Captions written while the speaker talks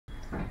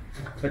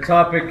The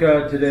topic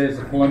today is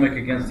a polemic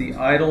against the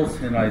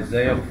idols in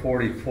Isaiah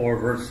 44,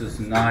 verses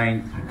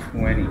 9 to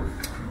 20.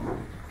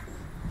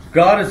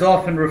 God is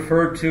often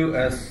referred to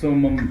as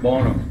summum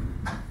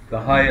bonum, the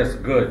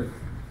highest good.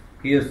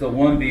 He is the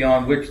one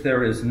beyond which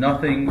there is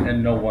nothing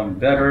and no one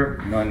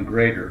better, none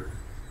greater.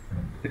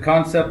 The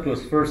concept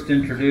was first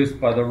introduced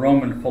by the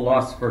Roman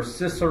philosopher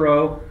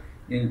Cicero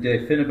in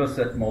De Finibus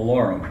et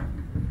Malorum.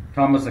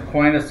 Thomas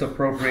Aquinas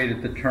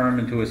appropriated the term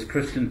into his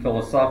Christian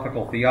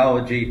philosophical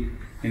theology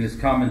in his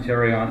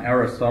commentary on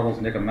Aristotle's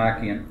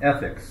Nicomachean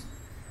Ethics.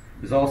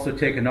 It is also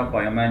taken up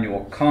by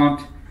Immanuel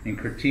Kant in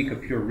Critique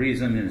of Pure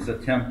Reason in his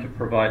attempt to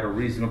provide a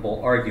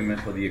reasonable argument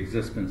for the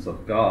existence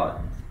of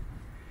God.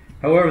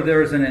 However,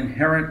 there is an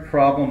inherent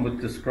problem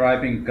with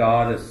describing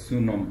God as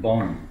summum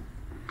bonum.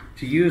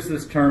 To use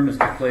this term is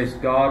to place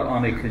God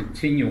on a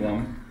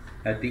continuum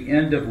at the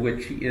end of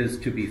which he is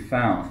to be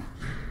found.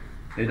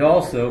 It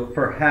also,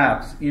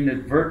 perhaps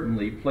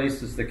inadvertently,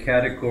 places the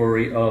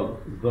category of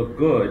the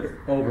good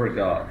over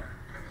God.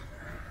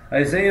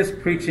 Isaiah's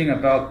preaching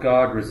about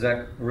God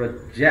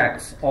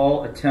rejects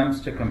all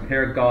attempts to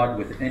compare God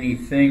with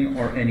anything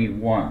or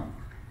anyone.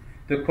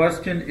 The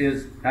question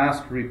is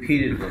asked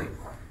repeatedly,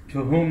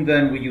 to whom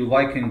then will you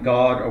liken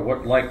God, or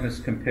what likeness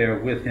compare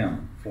with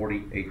him?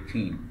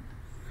 40:18.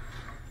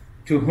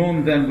 To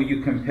whom then will you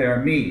compare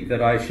me,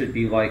 that I should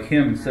be like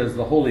him, says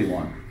the Holy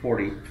One?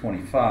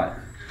 40:25.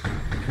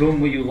 To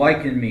whom will you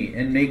liken me,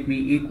 and make me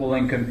equal,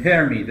 and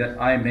compare me, that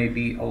I may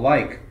be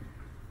alike?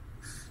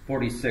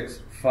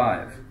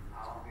 46:5.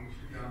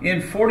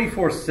 In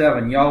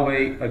 44:7,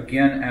 Yahweh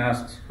again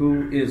asks,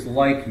 who is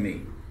like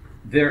me?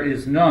 There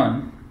is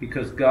none,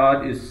 because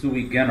God is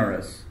sui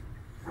generis.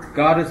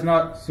 God is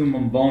not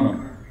summum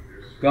bonum.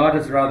 God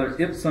is rather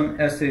ipsum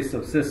esse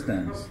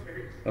subsistens,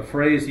 a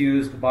phrase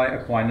used by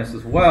Aquinas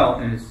as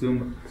well in his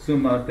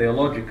Summa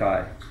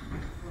Theologicae.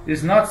 It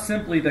is not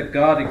simply that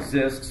God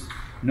exists,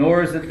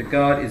 nor is it that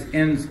God is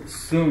ens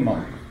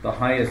summum, the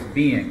highest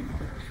being.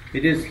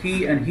 It is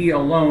he and he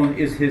alone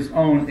is his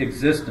own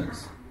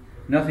existence.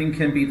 Nothing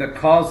can be the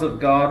cause of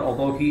God,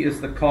 although he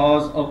is the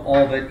cause of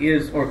all that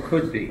is or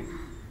could be.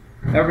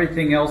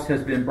 Everything else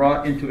has been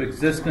brought into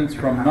existence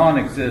from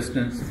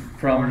non-existence,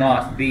 from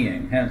not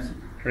being, hence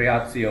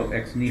creatio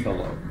ex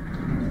nihilo.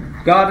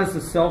 God is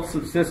a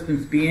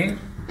self-subsistence being.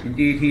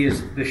 Indeed, he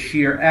is the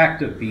sheer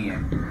act of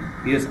being.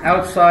 He is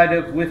outside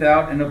of,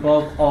 without, and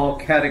above all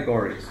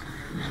categories.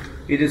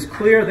 It is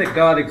clear that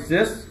God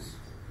exists,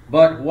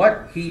 but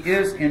what he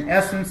is in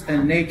essence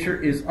and nature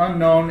is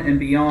unknown and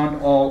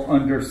beyond all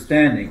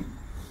understanding.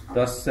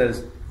 Thus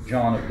says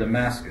John of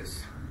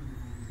Damascus.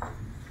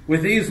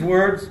 With these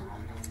words,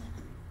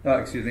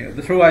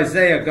 through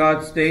Isaiah,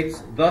 God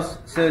states, thus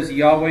says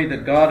Yahweh, the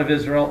God of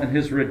Israel, and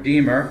his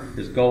Redeemer,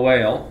 his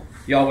Goel,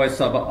 Yahweh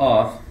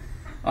Sabaoth,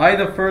 I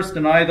the first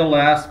and I the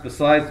last,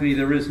 besides me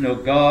there is no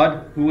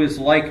God who is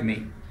like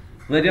me.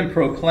 Let him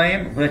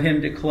proclaim, let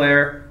him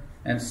declare,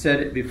 and set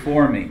it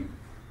before me.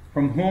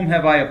 From whom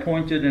have I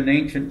appointed an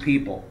ancient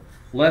people?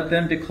 Let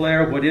them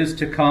declare what is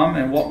to come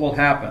and what will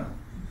happen.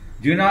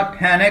 Do not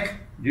panic,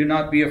 do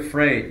not be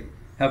afraid.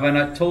 Have I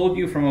not told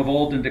you from of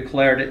old and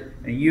declared it,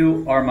 and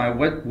you are my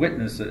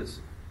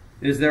witnesses?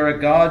 Is there a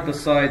God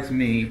besides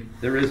me?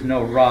 There is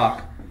no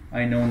rock,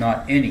 I know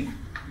not any.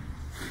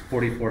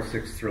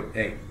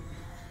 44:6-8.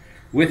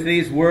 With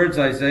these words,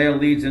 Isaiah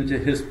leads into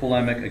his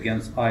polemic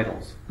against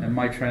idols. And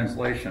my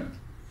translation: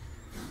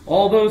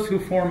 all those who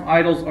form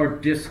idols are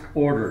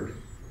disordered.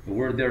 The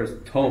word there is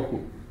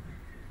tohu.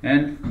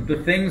 And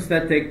the things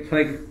that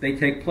they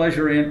take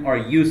pleasure in are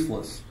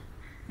useless.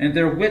 And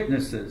their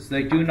witnesses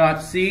they do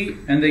not see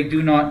and they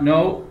do not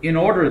know, in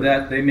order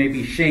that they may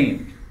be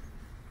shamed.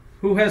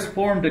 Who has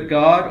formed a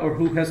god, or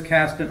who has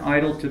cast an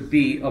idol to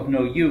be of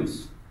no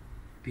use?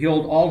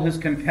 Behold, all his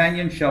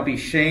companions shall be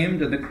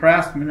shamed, and the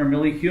craftsmen are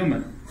merely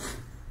human.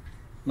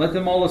 Let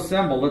them all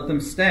assemble, let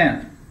them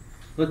stand,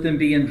 let them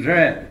be in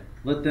dread,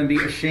 let them be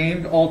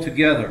ashamed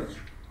altogether.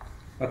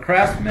 A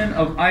craftsman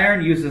of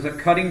iron uses a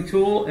cutting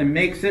tool and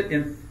makes it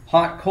in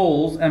hot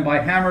coals, and by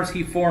hammers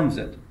he forms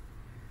it.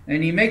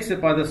 And he makes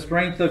it by the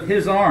strength of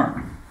his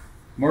arm.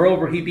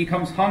 Moreover, he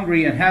becomes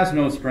hungry and has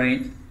no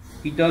strength.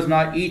 He does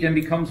not eat and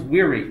becomes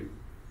weary.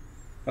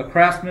 A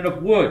craftsman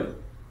of wood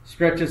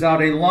stretches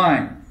out a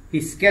line. He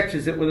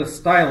sketches it with a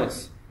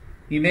stylus.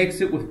 He makes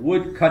it with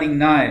wood-cutting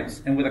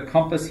knives, and with a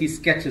compass he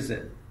sketches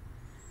it.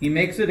 He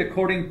makes it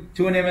according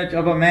to an image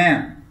of a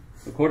man,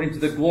 according to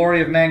the glory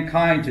of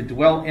mankind, to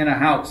dwell in a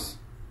house.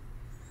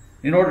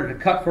 In order to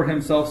cut for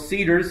himself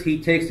cedars,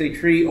 he takes a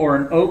tree or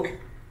an oak,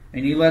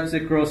 and he lets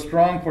it grow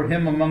strong for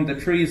him among the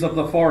trees of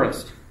the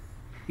forest.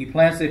 He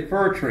plants a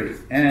fir tree,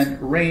 and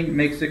rain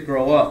makes it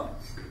grow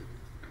up.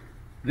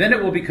 Then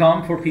it will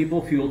become for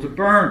people fuel to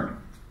burn.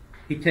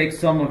 He takes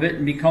some of it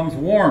and becomes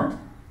warm.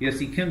 Yes,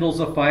 he kindles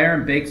a fire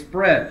and bakes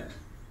bread.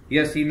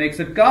 Yes, he makes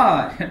a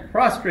god and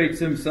prostrates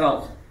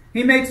himself.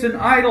 He makes an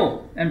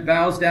idol and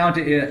bows down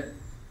to it.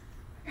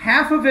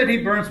 Half of it he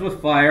burns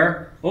with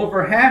fire.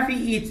 Over half he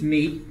eats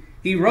meat.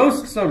 He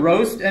roasts a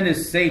roast and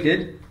is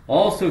sated.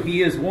 Also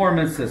he is warm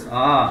and says,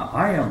 "Ah,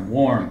 I am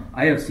warm.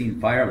 I have seen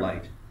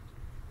firelight."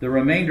 The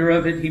remainder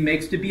of it he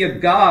makes to be a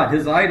god,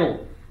 his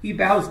idol. He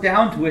bows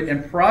down to it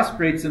and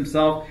prostrates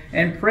himself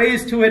and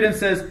prays to it and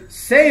says,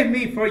 "Save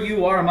me, for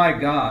you are my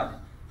God."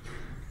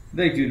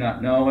 They do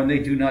not know and they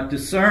do not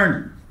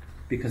discern,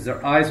 because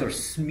their eyes are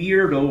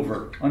smeared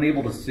over,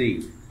 unable to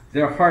see.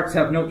 Their hearts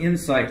have no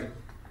insight,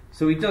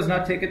 so he does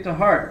not take it to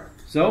heart.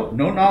 So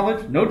no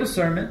knowledge, no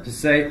discernment to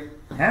say,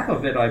 "Half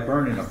of it I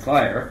burn in a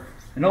fire,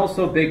 and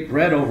also bake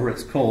bread over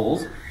its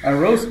coals. I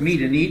roast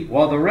meat and eat,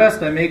 while the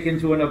rest I make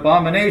into an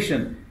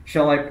abomination.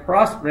 Shall I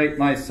prostrate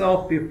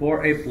myself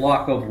before a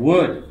block of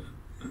wood?"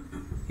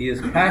 He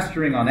is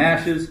pasturing on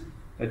ashes.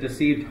 A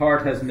deceived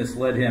heart has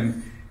misled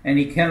him, and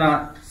he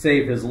cannot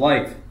save his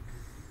life.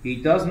 He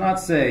does not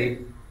say,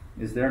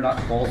 "Is there not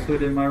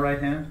falsehood in my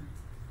right hand?"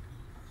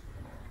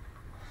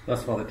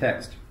 Thus far the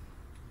text.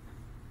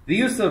 The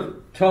use of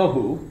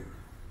tohu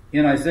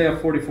in Isaiah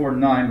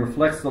 44:9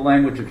 reflects the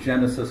language of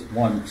Genesis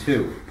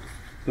 1:2.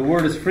 The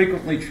word is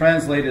frequently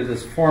translated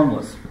as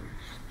formless.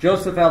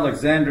 Joseph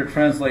Alexander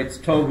translates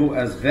tohu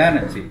as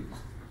vanity.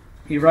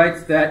 He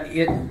writes that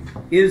it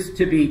is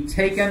to be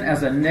taken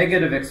as a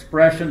negative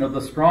expression of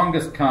the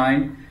strongest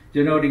kind,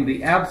 denoting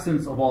the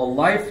absence of all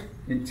life,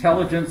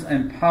 intelligence,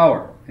 and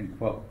power, end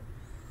quote.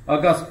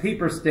 August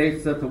Pieper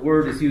states that the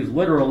word is used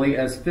literally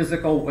as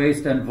physical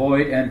waste and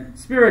void, and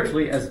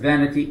spiritually as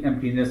vanity,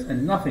 emptiness,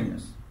 and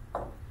nothingness.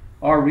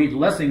 R. Reed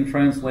Lessing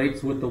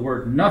translates with the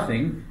word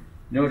nothing,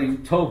 noting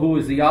tohu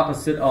is the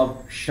opposite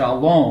of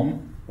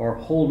shalom, or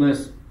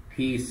wholeness,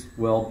 peace,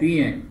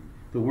 well-being.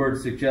 The word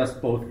suggests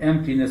both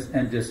emptiness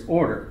and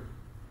disorder.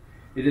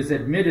 It is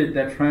admitted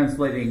that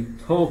translating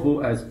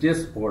tohu as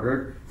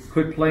disordered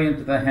could play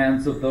into the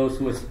hands of those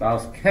who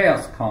espouse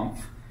chaos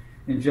kampf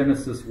in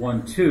Genesis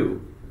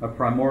 1:2, a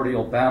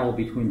primordial battle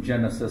between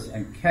Genesis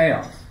and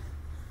chaos.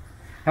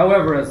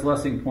 However, as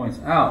Lessing points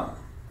out,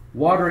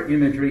 water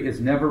imagery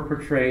is never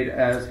portrayed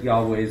as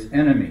Yahweh's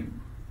enemy.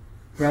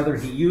 Rather,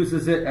 he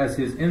uses it as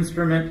his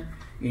instrument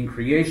in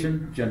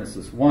creation,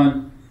 Genesis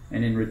 1,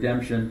 and in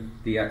redemption,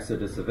 the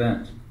Exodus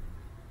event.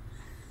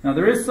 Now,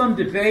 there is some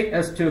debate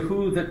as to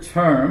who the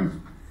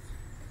term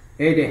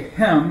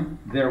Edehem,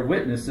 their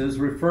witnesses,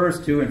 refers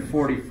to in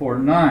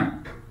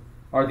 44:9.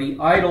 Are the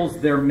idols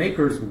their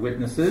makers'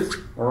 witnesses,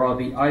 or are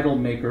the idol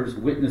makers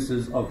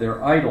witnesses of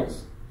their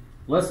idols?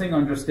 Lessing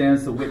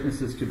understands the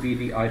witnesses to be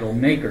the idol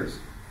makers.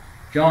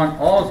 John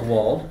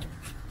Oswald,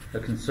 a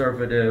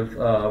conservative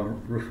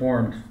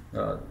Reformed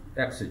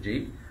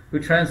exegete, who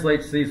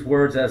translates these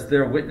words as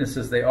their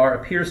witnesses they are,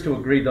 appears to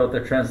agree, though the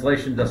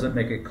translation doesn't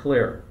make it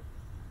clear.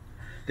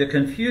 The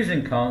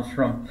confusion comes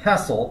from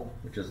pesel,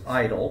 which is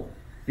idol,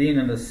 being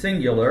in the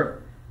singular,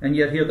 and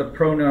yet here the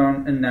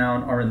pronoun and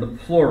noun are in the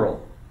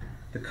plural.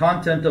 The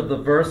content of the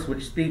verse,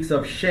 which speaks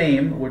of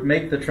shame, would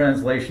make the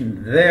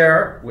translation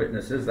their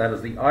witnesses, that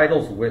is the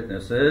idol's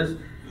witnesses,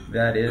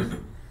 that is,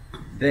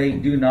 they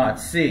do not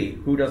see.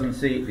 Who doesn't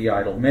see? The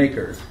idol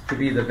makers, to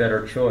be the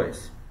better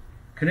choice.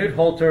 Knut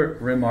Holter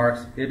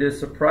remarks, "It is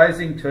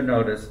surprising to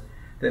notice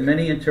that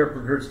many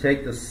interpreters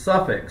take the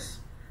suffix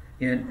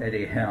in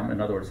edehem, in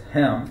other words,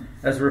 hem,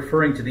 as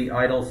referring to the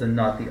idols and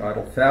not the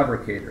idol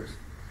fabricators.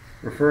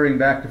 Referring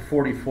back to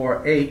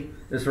 44:8,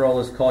 Israel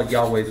is called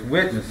Yahweh's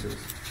witnesses.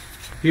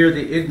 Here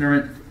the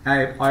ignorant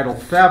idol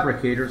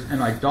fabricators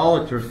and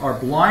idolaters are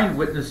blind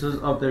witnesses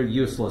of their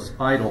useless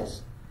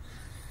idols."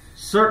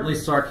 Certainly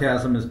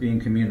sarcasm is being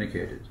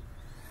communicated.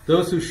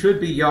 Those who should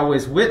be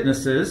Yahweh's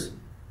witnesses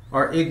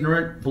are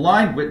ignorant,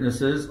 blind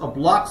witnesses of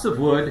blocks of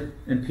wood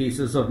and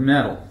pieces of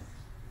metal.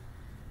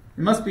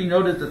 It must be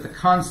noted that the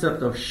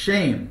concept of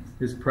shame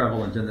is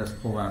prevalent in this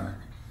polemic.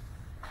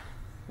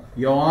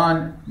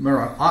 Yohan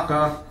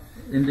Muraka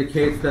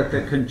indicates that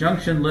the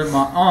conjunction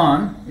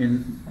lima'an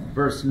in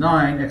verse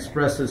 9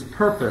 expresses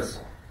purpose,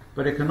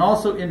 but it can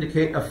also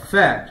indicate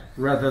effect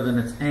rather than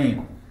its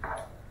aim.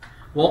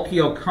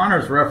 Walkie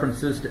O'Connor's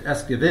references to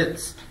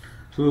Exegetical,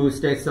 who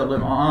states that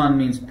lima'an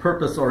means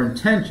purpose or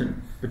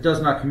intention, but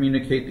does not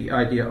communicate the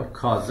idea of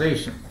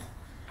causation.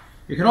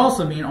 It can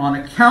also mean on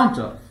account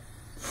of.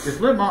 If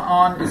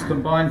lima'an is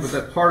combined with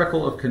a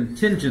particle of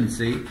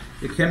contingency,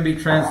 it can be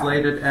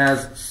translated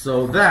as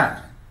so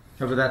that.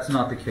 However, that's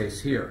not the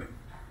case here.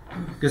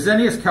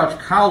 Gesenius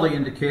Couch-Cowley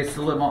indicates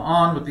the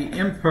lima'an with the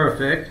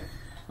imperfect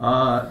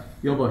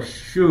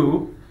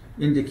yobashu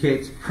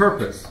indicates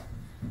purpose.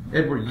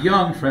 Edward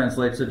Young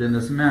translates it in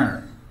this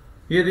manner.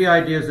 Here the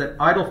idea is that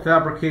idol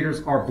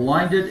fabricators are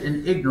blinded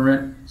and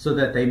ignorant so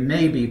that they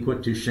may be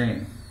put to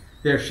shame.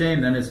 Their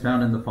shame then is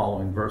found in the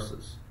following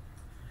verses.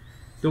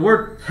 The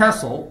word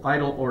pesel,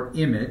 idol or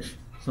image,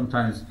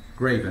 sometimes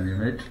graven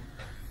image,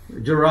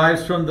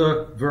 derives from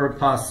the verb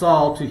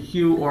pasal, to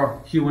hew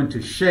or hew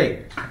into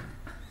shape.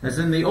 As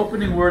in the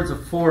opening words of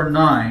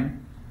 4:9,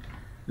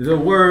 the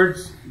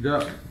words,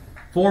 the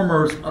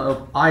formers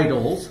of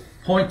idols,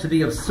 point to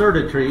the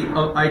absurdity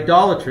of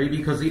idolatry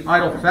because the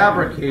idol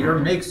fabricator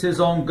makes his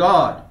own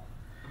god.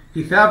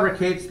 He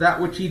fabricates that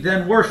which he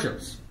then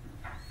worships.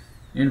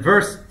 In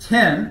verse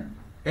 10,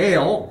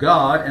 Ale,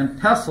 God, and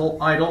pestle,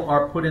 idol,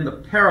 are put in the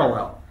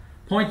parallel,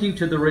 pointing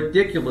to the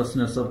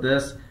ridiculousness of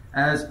this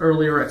as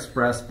earlier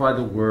expressed by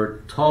the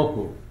word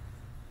tohu.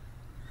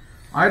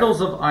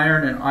 Idols of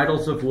iron and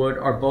idols of wood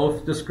are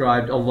both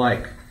described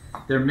alike.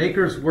 Their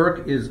maker's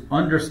work is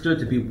understood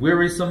to be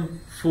wearisome,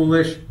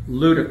 foolish,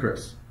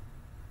 ludicrous.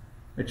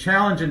 A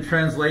challenge in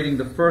translating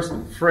the first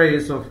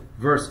phrase of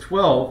verse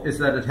 12 is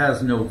that it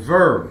has no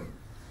verb.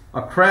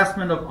 A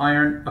craftsman of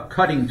iron, a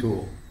cutting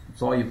tool.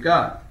 That's all you've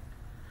got.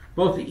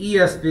 Both the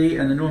ESV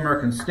and the New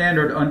American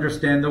Standard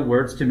understand the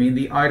words to mean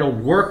the idol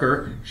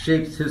worker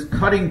shapes his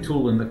cutting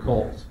tool in the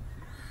coals.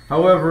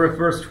 However, if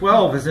verse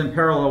 12 is in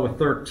parallel with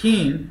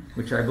 13,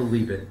 which I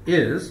believe it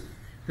is,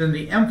 then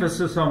the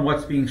emphasis on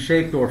what's being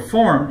shaped or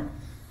formed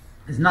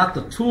is not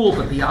the tool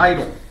but the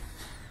idol.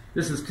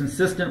 This is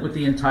consistent with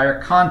the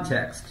entire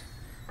context.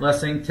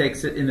 Lessing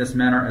takes it in this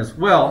manner as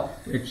well,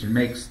 which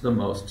makes the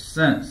most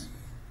sense.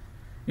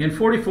 In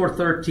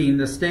 44:13,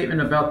 the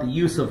statement about the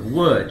use of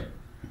wood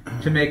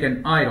to make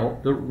an idol,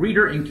 the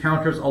reader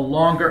encounters a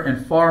longer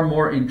and far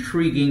more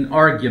intriguing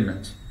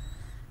argument.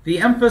 The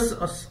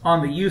emphasis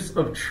on the use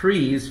of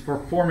trees for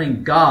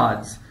forming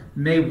gods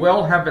may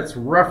well have its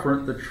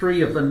referent the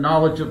tree of the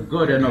knowledge of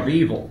good and of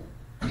evil.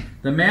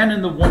 The man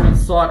and the woman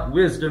sought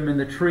wisdom in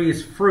the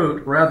tree's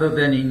fruit rather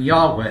than in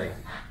Yahweh.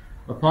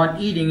 Upon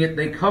eating it,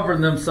 they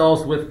covered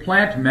themselves with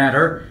plant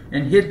matter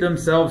and hid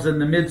themselves in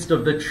the midst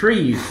of the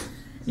trees,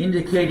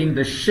 indicating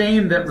the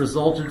shame that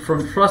resulted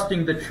from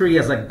trusting the tree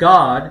as a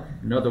god,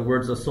 in other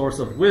words, a source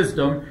of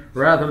wisdom,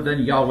 rather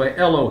than Yahweh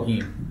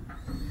Elohim.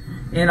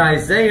 In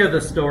Isaiah, the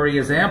story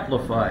is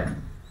amplified.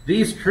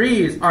 These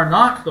trees are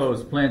not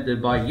those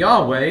planted by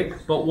Yahweh,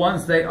 but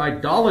ones they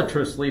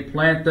idolatrously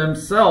plant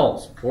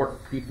themselves,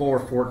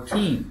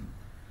 44:14.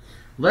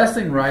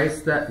 Lessing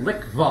writes that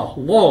likvah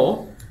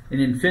lo, an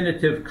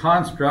infinitive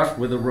construct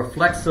with a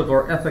reflexive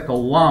or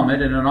ethical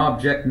lamed and an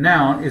object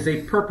noun, is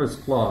a purpose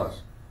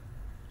clause.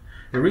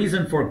 The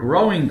reason for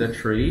growing the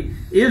tree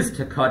is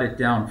to cut it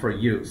down for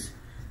use,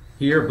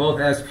 here both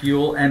as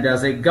fuel and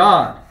as a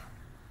god.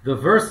 The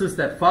verses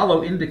that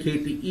follow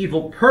indicate the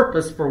evil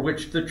purpose for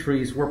which the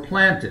trees were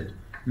planted.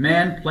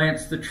 Man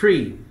plants the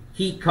tree.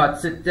 He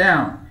cuts it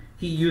down.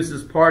 He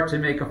uses part to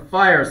make a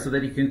fire so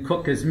that he can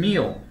cook his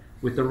meal.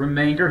 With the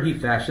remainder, he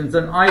fashions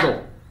an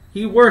idol.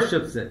 He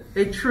worships it,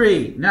 a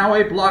tree, now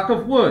a block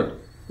of wood,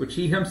 which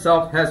he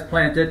himself has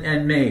planted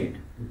and made.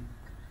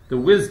 The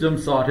wisdom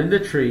sought in the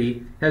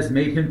tree has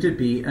made him to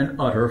be an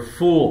utter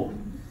fool.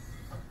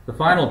 The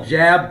final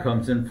jab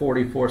comes in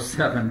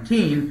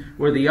 44:17,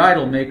 where the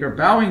idol maker,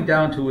 bowing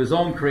down to his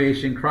own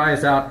creation,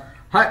 cries out,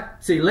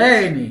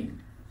 Hatzileni,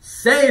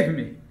 save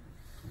me,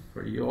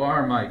 for you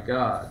are my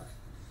God.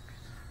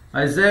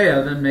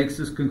 Isaiah then makes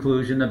his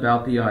conclusion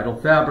about the idol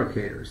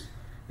fabricators.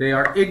 They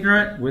are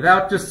ignorant,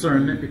 without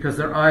discernment, because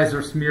their eyes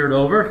are smeared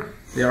over.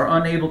 They are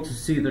unable to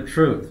see the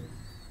truth.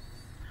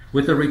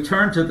 With a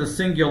return to the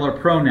singular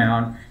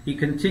pronoun, he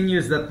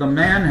continues that the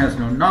man has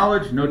no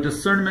knowledge, no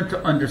discernment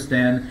to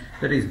understand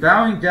that he's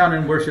bowing down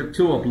in worship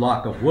to a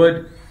block of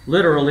wood.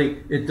 Literally,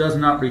 it does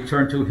not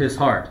return to his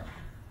heart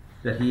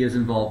that he is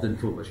involved in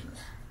foolishness.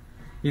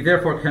 He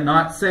therefore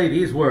cannot say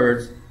these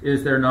words,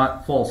 "Is there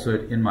not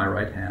falsehood in my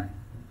right hand?"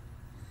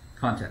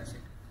 Context.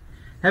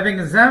 Having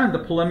examined the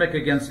polemic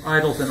against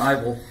idols and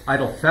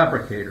idol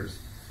fabricators,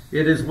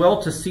 it is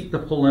well to seat the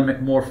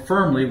polemic more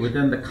firmly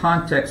within the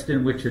context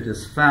in which it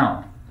is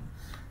found.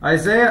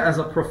 Isaiah as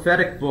a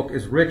prophetic book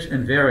is rich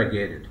and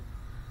variegated.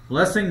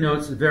 Lessing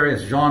notes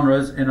various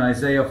genres in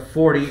Isaiah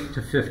 40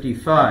 to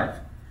 55.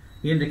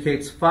 He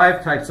indicates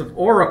 5 types of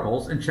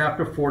oracles in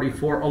chapter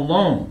 44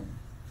 alone.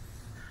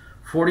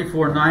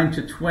 44:9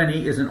 to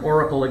 20 is an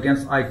oracle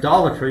against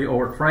idolatry,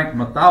 or what Frank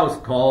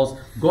Matthaus calls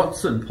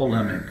Götzen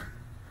polemic.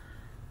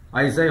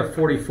 Isaiah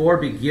 44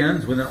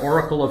 begins with an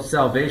oracle of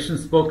salvation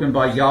spoken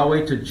by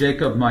Yahweh to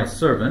Jacob, my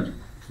servant.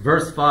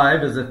 Verse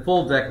 5 is a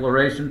full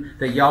declaration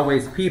that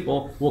Yahweh's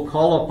people will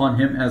call upon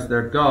him as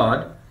their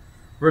God.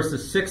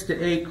 Verses 6 to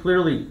 8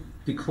 clearly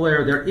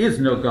declare there is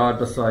no God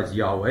besides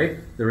Yahweh.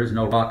 There is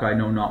no rock, I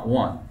know not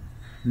one.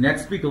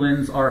 Next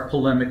begins our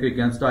polemic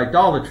against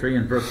idolatry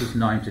in verses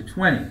 9 to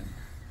 20.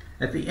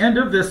 At the end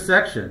of this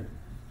section,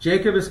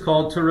 Jacob is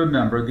called to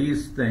remember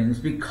these things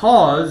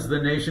because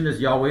the nation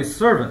is Yahweh's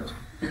servant.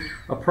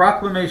 A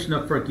proclamation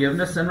of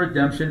forgiveness and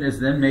redemption is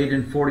then made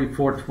in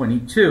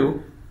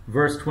 44:22.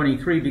 Verse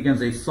 23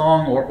 begins a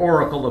song or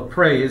oracle of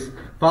praise,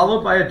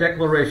 followed by a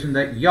declaration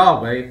that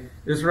Yahweh,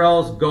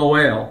 Israel's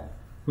Goel,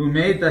 who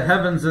made the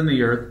heavens and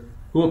the earth,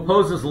 who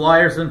opposes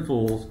liars and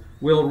fools,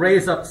 will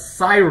raise up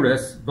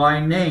Cyrus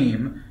by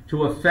name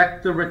to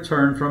effect the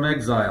return from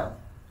exile.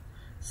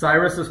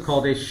 Cyrus is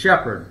called a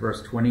shepherd,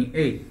 verse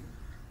 28,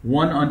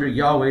 one under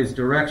Yahweh's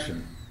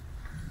direction.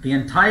 The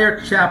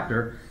entire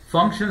chapter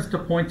functions to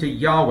point to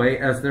Yahweh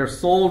as their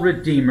sole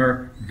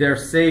Redeemer, their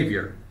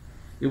Savior.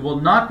 It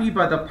will not be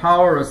by the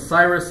power of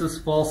Cyrus's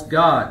false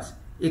gods.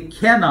 It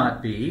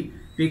cannot be,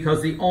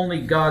 because the only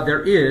God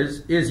there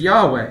is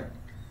Yahweh.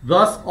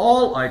 Thus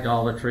all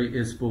idolatry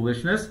is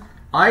foolishness,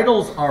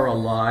 Idols are a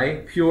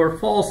lie, pure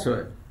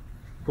falsehood.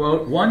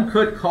 Quote, one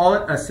could call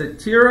it a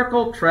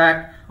satirical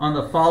tract on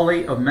the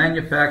folly of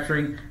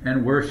manufacturing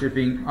and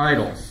worshipping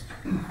idols.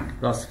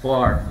 Thus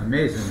far,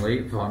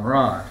 amazingly, von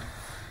Rad.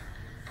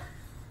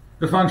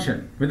 The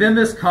function. Within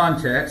this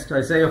context,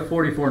 Isaiah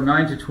 44,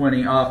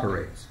 9-20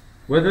 operates.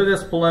 Whether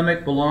this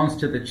polemic belongs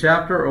to the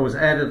chapter or was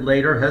added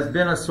later has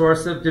been a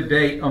source of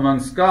debate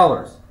among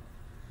scholars.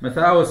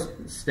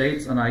 Matthaus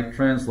states, and I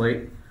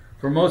translate,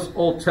 for most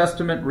Old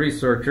Testament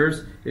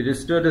researchers, it has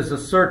stood as a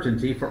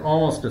certainty for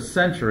almost a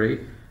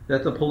century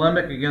that the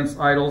polemic against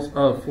idols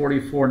of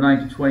 44,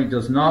 9-20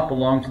 does not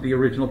belong to the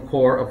original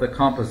core of the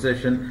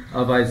composition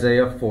of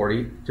Isaiah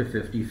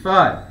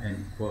 40-55,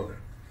 end quote.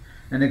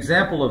 An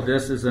example of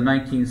this is a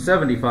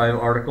 1975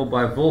 article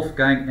by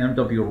Wolfgang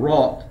M.W.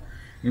 Roth,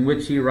 in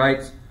which he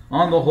writes,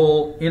 on the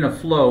whole, in a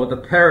flow, the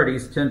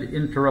parodies tend to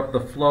interrupt the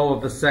flow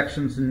of the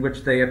sections in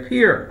which they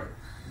appear.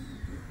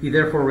 He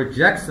therefore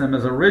rejects them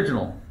as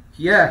original.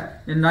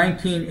 Yet, in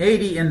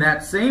 1980, in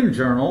that same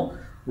journal,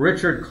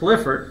 Richard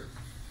Clifford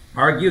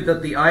argued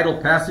that the idol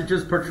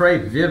passages portray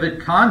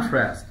vivid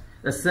contrast,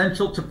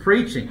 essential to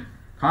preaching,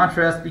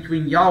 contrast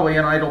between Yahweh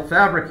and idol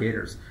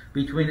fabricators,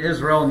 between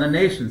Israel and the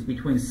nations,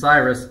 between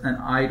Cyrus and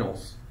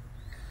idols.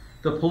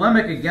 The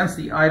polemic against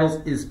the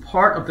idols is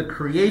part of the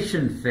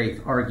creation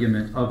faith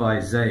argument of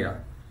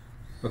Isaiah.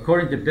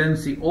 According to Ben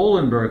C.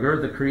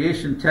 Ohlenberger, the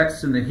creation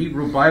texts in the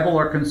Hebrew Bible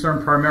are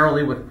concerned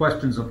primarily with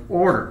questions of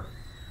order,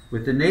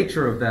 with the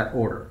nature of that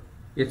order,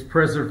 its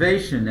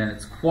preservation and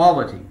its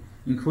quality,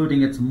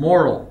 including its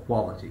moral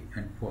quality,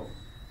 end quote.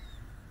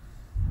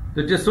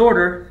 The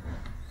disorder,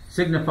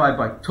 signified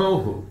by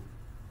tohu,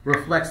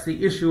 reflects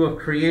the issue of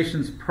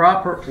creation's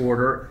proper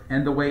order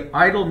and the way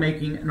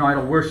idol-making and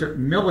idol worship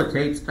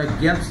militates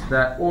against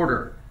that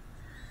order.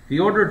 The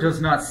order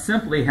does not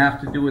simply have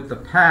to do with the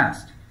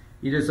past.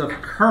 It is of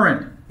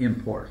current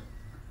import.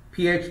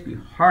 P.H.B.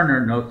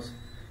 Harner notes,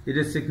 it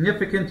is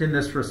significant in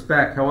this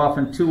respect how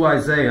often 2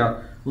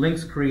 Isaiah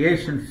links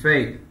creation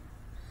faith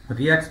with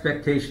the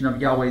expectation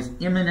of Yahweh's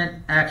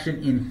imminent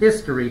action in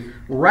history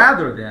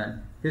rather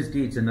than his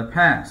deeds in the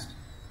past.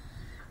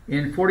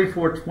 In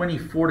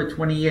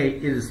 44:24-28,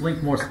 it is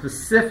linked more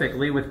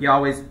specifically with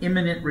Yahweh's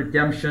imminent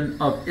redemption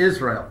of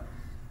Israel.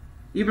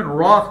 Even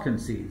Roth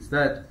concedes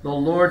that the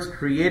Lord's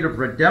creative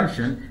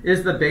redemption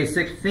is the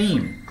basic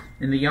theme.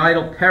 In the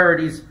idol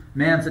parodies,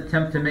 man's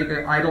attempt to make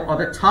an idol of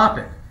a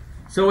topic.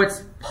 So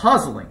it's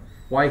puzzling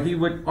why he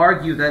would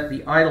argue that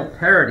the idol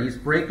parodies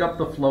break up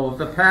the flow of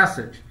the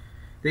passage.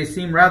 They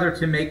seem rather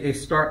to make a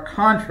stark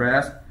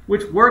contrast,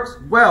 which works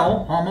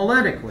well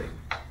homiletically.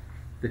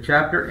 The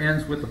chapter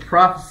ends with the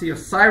prophecy of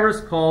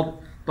Cyrus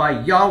called by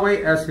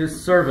Yahweh as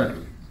his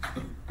servant.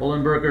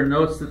 Ohlenberger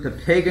notes that the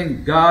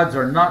pagan gods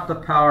are not the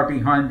power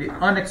behind the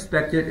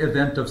unexpected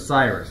event of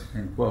Cyrus,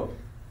 end quote.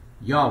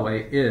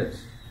 Yahweh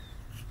is.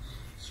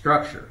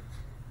 Structure.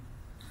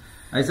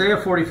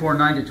 Isaiah 44,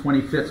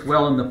 9-20 fits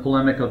well in the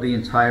polemic of the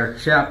entire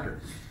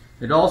chapter.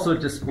 It also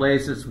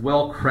displays its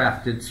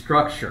well-crafted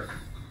structure.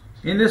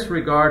 In this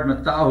regard,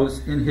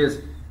 Matthaus, in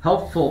his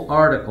helpful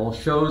article,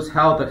 shows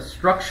how the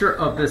structure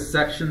of this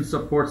section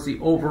supports the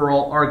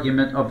overall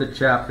argument of the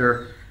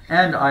chapter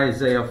and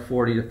Isaiah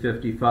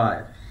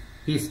 40-55.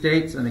 He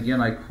states, and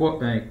again I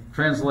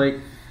translate,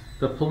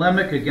 the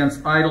polemic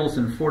against idols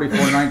in 44,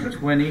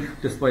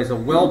 9-20 displays a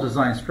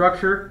well-designed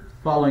structure,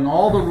 following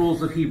all the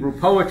rules of Hebrew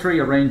poetry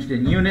arranged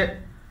in unit,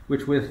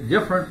 which with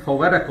different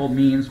poetical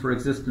means for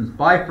existence,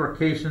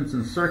 bifurcations,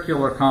 and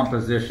circular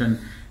composition,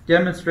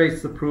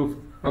 demonstrates the proof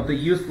of the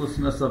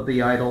uselessness of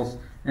the idols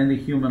and the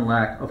human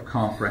lack of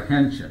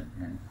comprehension,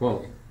 end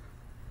quote.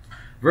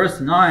 Verse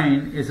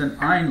 9 is an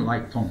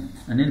Einleitung,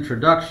 an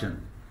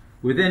introduction.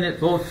 Within it,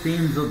 both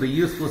themes of the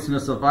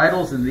uselessness of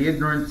idols and the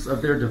ignorance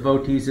of their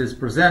devotees is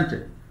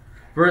presented.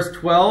 Verse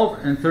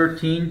 12 and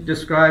 13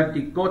 describe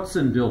the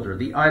Götzenbilder,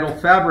 the idol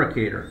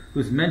fabricator,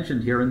 who's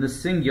mentioned here in the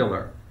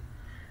singular.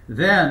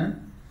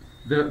 Then,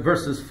 the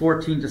verses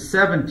 14 to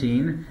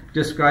 17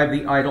 describe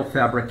the idol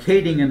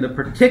fabricating in the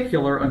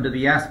particular under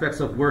the aspects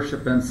of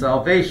worship and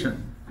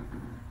salvation.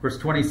 Verse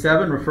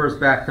 27 refers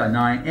back to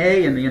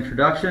 9a in the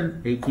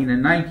introduction, 18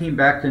 and 19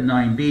 back to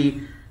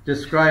 9b,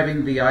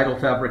 describing the idol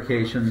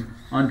fabrication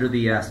under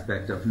the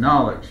aspect of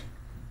knowledge.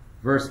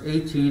 Verse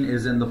 18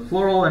 is in the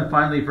plural, and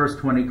finally verse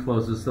 20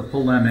 closes the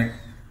polemic.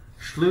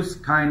 Schluss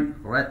kein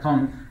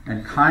Rettung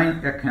and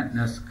kein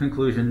Erkenntnis,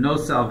 conclusion, no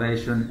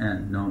salvation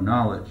and no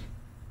knowledge.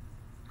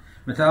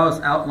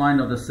 Matthaus' outline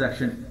of the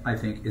section, I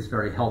think, is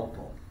very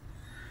helpful.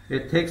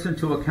 It takes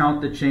into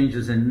account the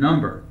changes in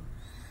number.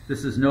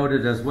 This is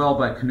noted as well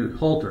by Knut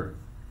Holter.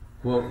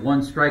 Quote,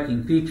 one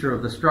striking feature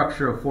of the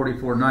structure of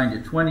 44,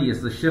 9-20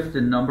 is the shift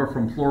in number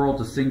from plural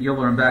to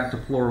singular and back to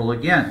plural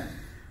again.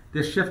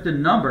 This shift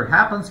in number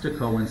happens to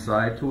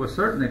coincide to a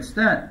certain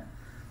extent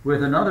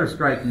with another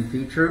striking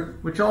feature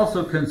which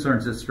also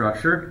concerns its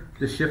structure,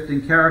 the shift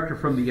in character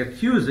from the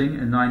accusing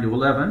in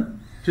 9-11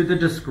 to the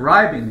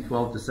describing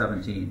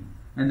 12-17,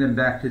 and then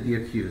back to the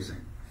accusing.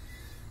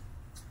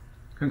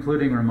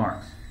 Concluding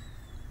remarks.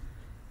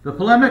 The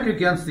polemic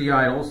against the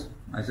idols,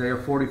 Isaiah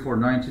 44,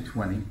 9 to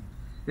 20,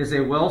 is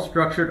a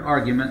well-structured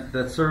argument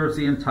that serves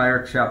the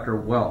entire chapter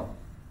well.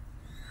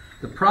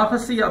 The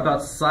prophecy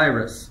about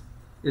Cyrus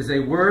is a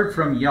word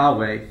from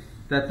Yahweh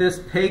that this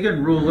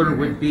pagan ruler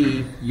would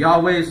be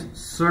Yahweh's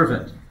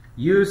servant,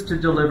 used to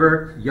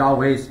deliver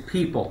Yahweh's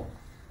people.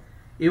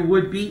 It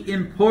would be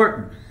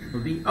important,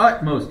 of the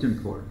utmost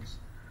importance,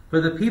 for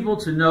the people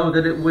to know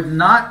that it would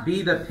not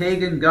be the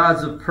pagan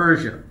gods of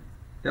Persia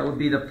that would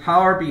be the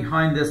power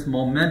behind this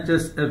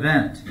momentous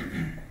event.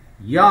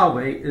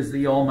 Yahweh is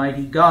the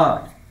Almighty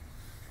God.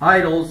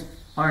 Idols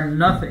are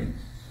nothing.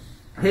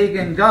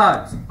 Pagan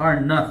gods are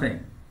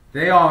nothing.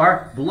 They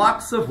are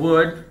blocks of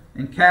wood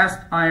and cast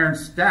iron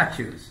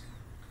statues.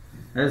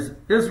 As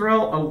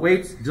Israel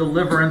awaits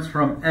deliverance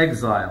from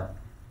exile,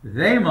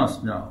 they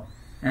must know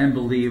and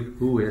believe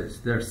who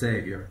is their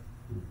Savior.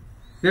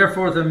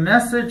 Therefore, the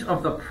message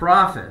of the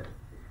prophet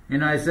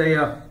in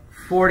Isaiah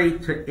 40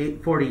 to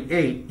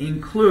 48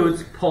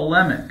 includes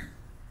polemic.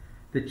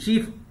 The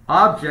chief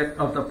object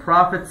of the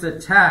prophet's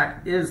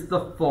attack is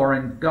the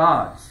foreign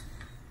gods.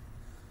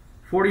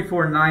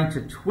 44, 9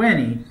 to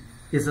 20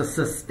 is a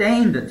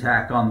sustained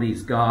attack on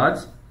these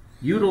gods,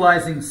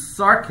 utilizing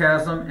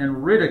sarcasm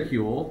and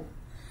ridicule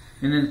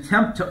in an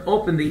attempt to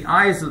open the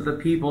eyes of the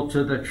people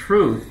to the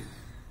truth.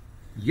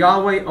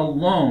 Yahweh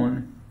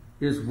alone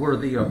is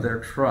worthy of their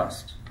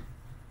trust.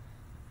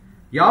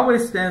 Yahweh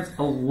stands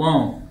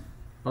alone,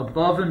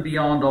 above and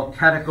beyond all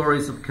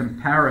categories of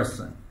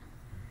comparison.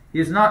 He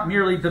is not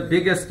merely the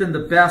biggest and the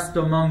best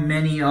among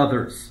many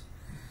others.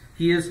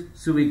 He is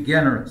sui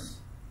generis.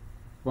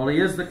 While he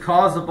is the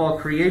cause of all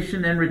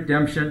creation and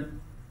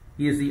redemption,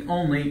 he is the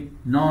only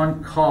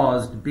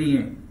non-caused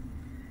being.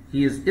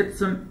 He is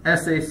ipsum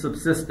esse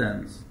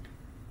subsistens.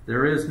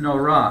 There is no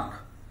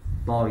rock.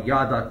 Bal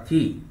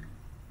yadati.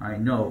 I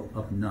know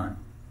of none.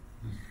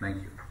 Thank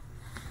you.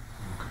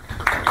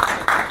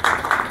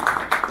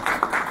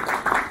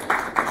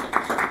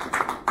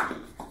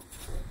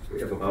 We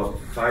have about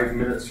 5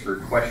 minutes for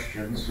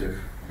questions. If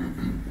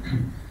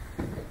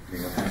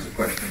anyone has a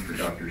question for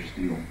Dr.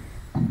 Steele.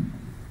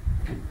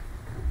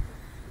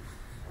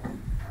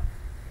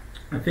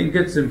 I think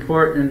it's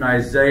important in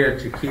Isaiah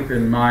to keep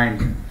in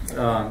mind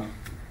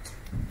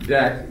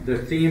that the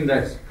theme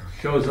that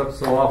shows up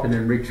so often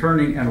in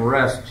returning and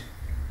rest,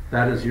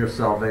 that is your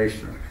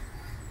salvation.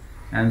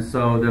 And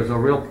so there's a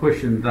real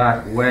push in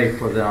that way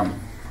for them.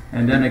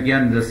 And then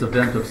again, this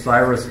event of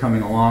Cyrus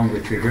coming along,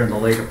 which we hear in the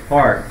later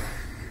part,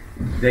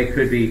 they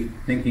could be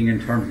thinking in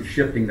terms of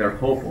shifting their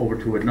hope over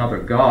to another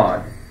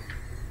god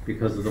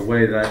because of the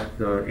way that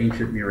the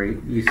ancient Near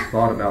East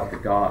thought about the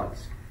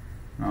gods.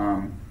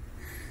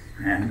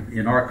 And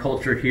in our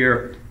culture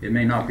here, it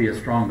may not be as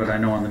strong, but I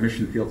know on the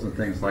mission fields and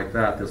things like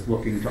that, this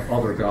looking to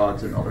other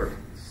gods and other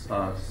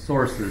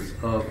sources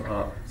of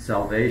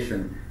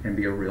salvation can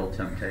be a real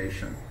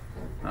temptation.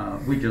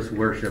 We just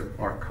worship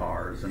our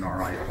cars and our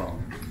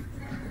iPhones.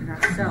 And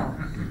ourself.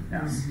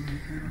 Yes.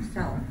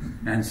 Self.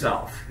 And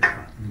self.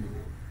 Yeah.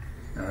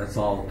 That's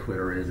all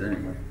Twitter is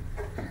anyway.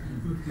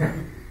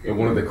 And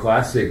one of the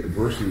classic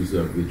verses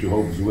of the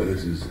Jehovah's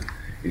Witnesses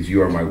is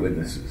 "You are my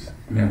witnesses."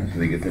 Yeah. So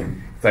they get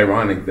them. It's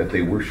ironic that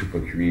they worship a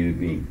created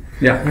being.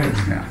 Yeah.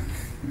 Yeah.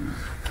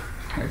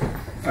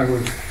 I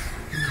was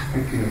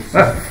thinking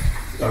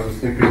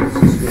of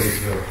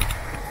this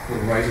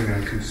was writing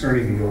on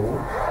Concerning the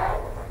Old.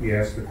 He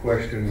asked the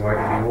question, why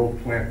did the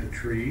old plant the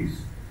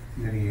trees?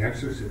 And then he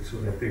answers it so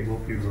that they will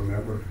be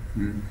remembered.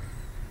 Mm.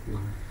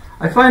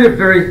 I find it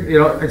very,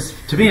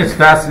 to me it's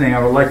fascinating. I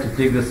would like to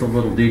dig this a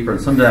little deeper,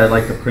 and someday I'd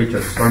like to preach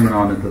a sermon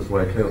on it this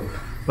way too.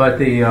 But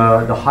the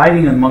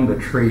hiding among the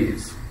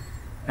trees,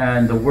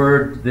 and the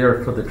word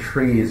there for the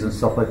trees and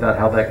stuff like that,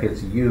 how that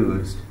gets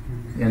used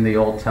in the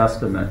Old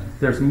Testament.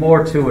 There's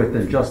more to it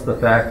than just the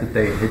fact that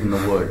they hid in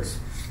the woods.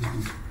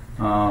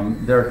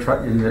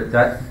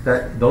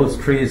 Those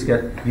trees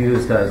get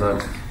used as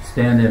a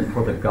stand-in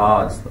for the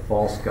gods, the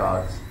false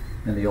gods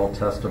in the Old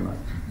Testament.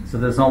 So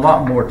there's a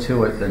lot more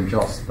to it than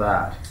just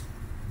that.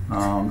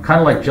 Kind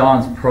of like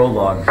John's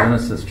prologue,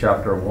 Genesis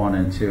chapter 1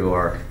 and 2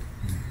 are,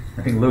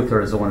 I think Luther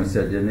is the one who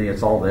said, didn't he?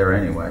 It's all there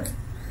anyway,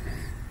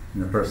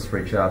 in the first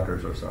 3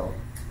 chapters or so.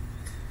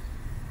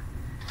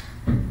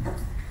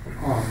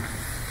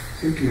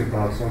 Thinking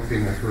about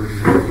something I've heard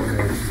you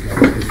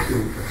guys do.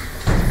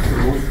 The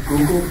most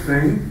Google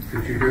thing,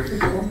 did you hear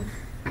this one?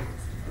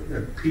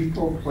 That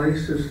people,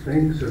 places,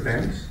 things,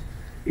 events,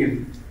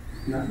 in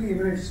not in the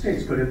United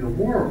States, but in the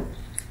world.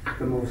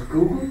 The most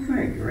Google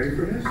thing, you ready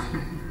for this?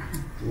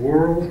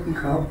 World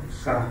Cup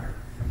soccer.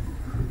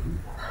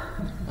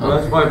 Well,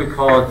 that's why we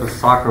call it the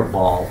soccer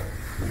ball.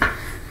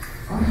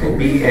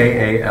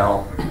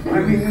 B-A-A-L. I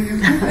mean, when you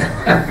do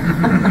that.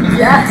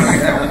 Yes.